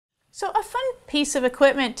So a fun piece of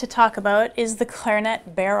equipment to talk about is the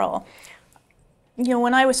clarinet barrel. You know,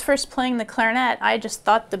 when I was first playing the clarinet, I just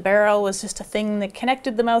thought the barrel was just a thing that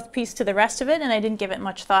connected the mouthpiece to the rest of it, and I didn't give it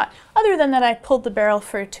much thought, other than that I pulled the barrel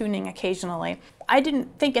for tuning occasionally. I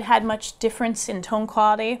didn't think it had much difference in tone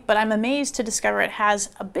quality, but I'm amazed to discover it has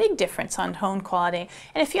a big difference on tone quality.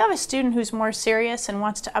 And if you have a student who's more serious and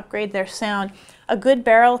wants to upgrade their sound, a good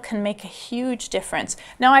barrel can make a huge difference.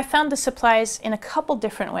 Now, I found this applies in a couple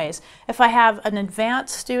different ways. If I have an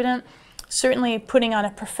advanced student, certainly putting on a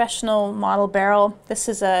professional model barrel. This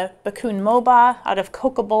is a Backun Moba out of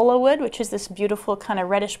coca-cola wood, which is this beautiful kind of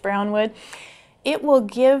reddish brown wood. It will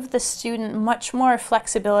give the student much more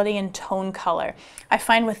flexibility in tone color. I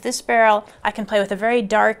find with this barrel, I can play with a very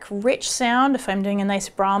dark, rich sound if I'm doing a nice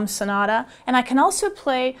Brahms sonata, and I can also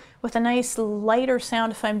play with a nice lighter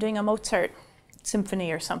sound if I'm doing a Mozart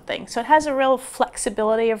symphony or something. So it has a real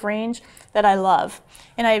flexibility of range that I love,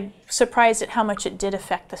 and I'm surprised at how much it did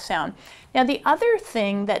affect the sound. Now, the other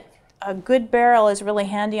thing that a good barrel is really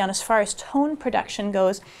handy on as far as tone production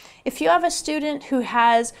goes, if you have a student who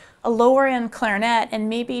has a lower end clarinet and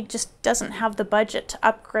maybe just doesn't have the budget to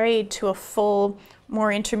upgrade to a full,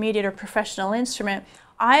 more intermediate or professional instrument,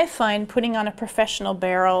 I find putting on a professional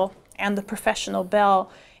barrel and the professional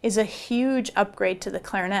bell is a huge upgrade to the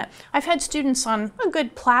clarinet. I've had students on a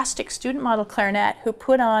good plastic student model clarinet who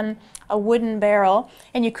put on a wooden barrel,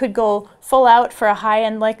 and you could go full out for a high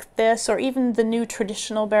end like this, or even the new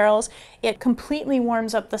traditional barrels. It completely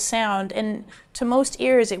warms up the sound, and to most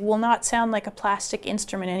ears it will not sound like a plastic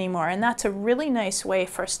instrument anymore, and that's a really nice way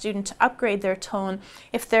for a student to upgrade their tone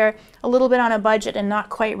if they're a little bit on a budget and not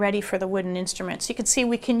quite ready for the wooden instruments. You can see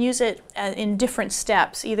we can use it in different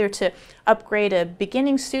steps, either to upgrade a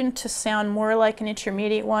beginning student to sound more like an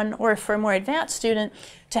intermediate one, or for a more advanced student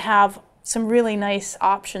to have some really nice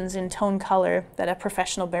options in tone color that a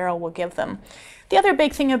professional barrel will give them. The other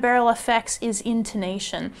big thing a barrel affects is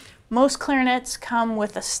intonation. Most clarinets come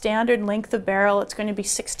with a standard length of barrel. It's going to be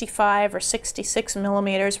 65 or 66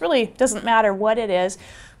 millimeters. Really doesn't matter what it is.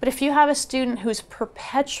 But if you have a student who's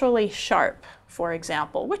perpetually sharp, for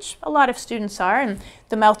example, which a lot of students are, and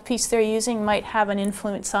the mouthpiece they're using might have an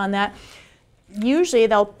influence on that, usually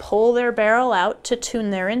they'll pull their barrel out to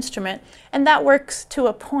tune their instrument, and that works to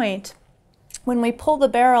a point. When we pull the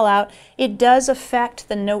barrel out, it does affect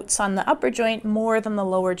the notes on the upper joint more than the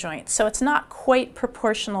lower joint, so it's not quite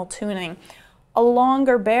proportional tuning. A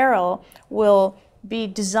longer barrel will be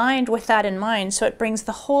designed with that in mind, so it brings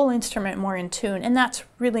the whole instrument more in tune, and that's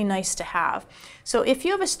really nice to have. So if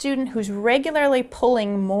you have a student who's regularly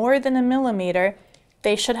pulling more than a millimeter,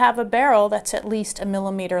 they should have a barrel that's at least a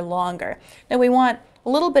millimeter longer. Now, we want a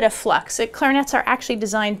little bit of flux. Clarinets are actually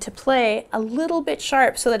designed to play a little bit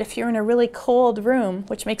sharp so that if you're in a really cold room,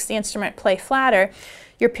 which makes the instrument play flatter,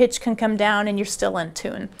 your pitch can come down and you're still in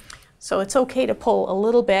tune. So it's okay to pull a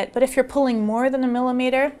little bit, but if you're pulling more than a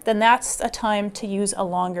millimeter, then that's a time to use a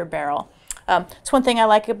longer barrel. It's one thing I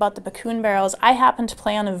like about the Backun barrels. I happen to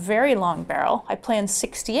play on a very long barrel. I play on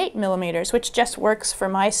 68 millimeters, which just works for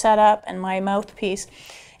my setup and my mouthpiece,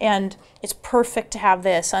 and it's perfect to have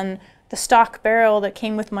this. On the stock barrel that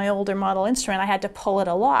came with my older model instrument, I had to pull it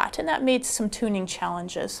a lot, and that made some tuning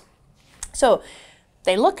challenges. So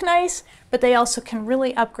they look nice, but they also can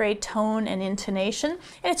really upgrade tone and intonation,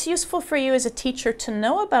 and it's useful for you as a teacher to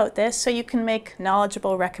know about this so you can make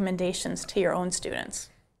knowledgeable recommendations to your own students.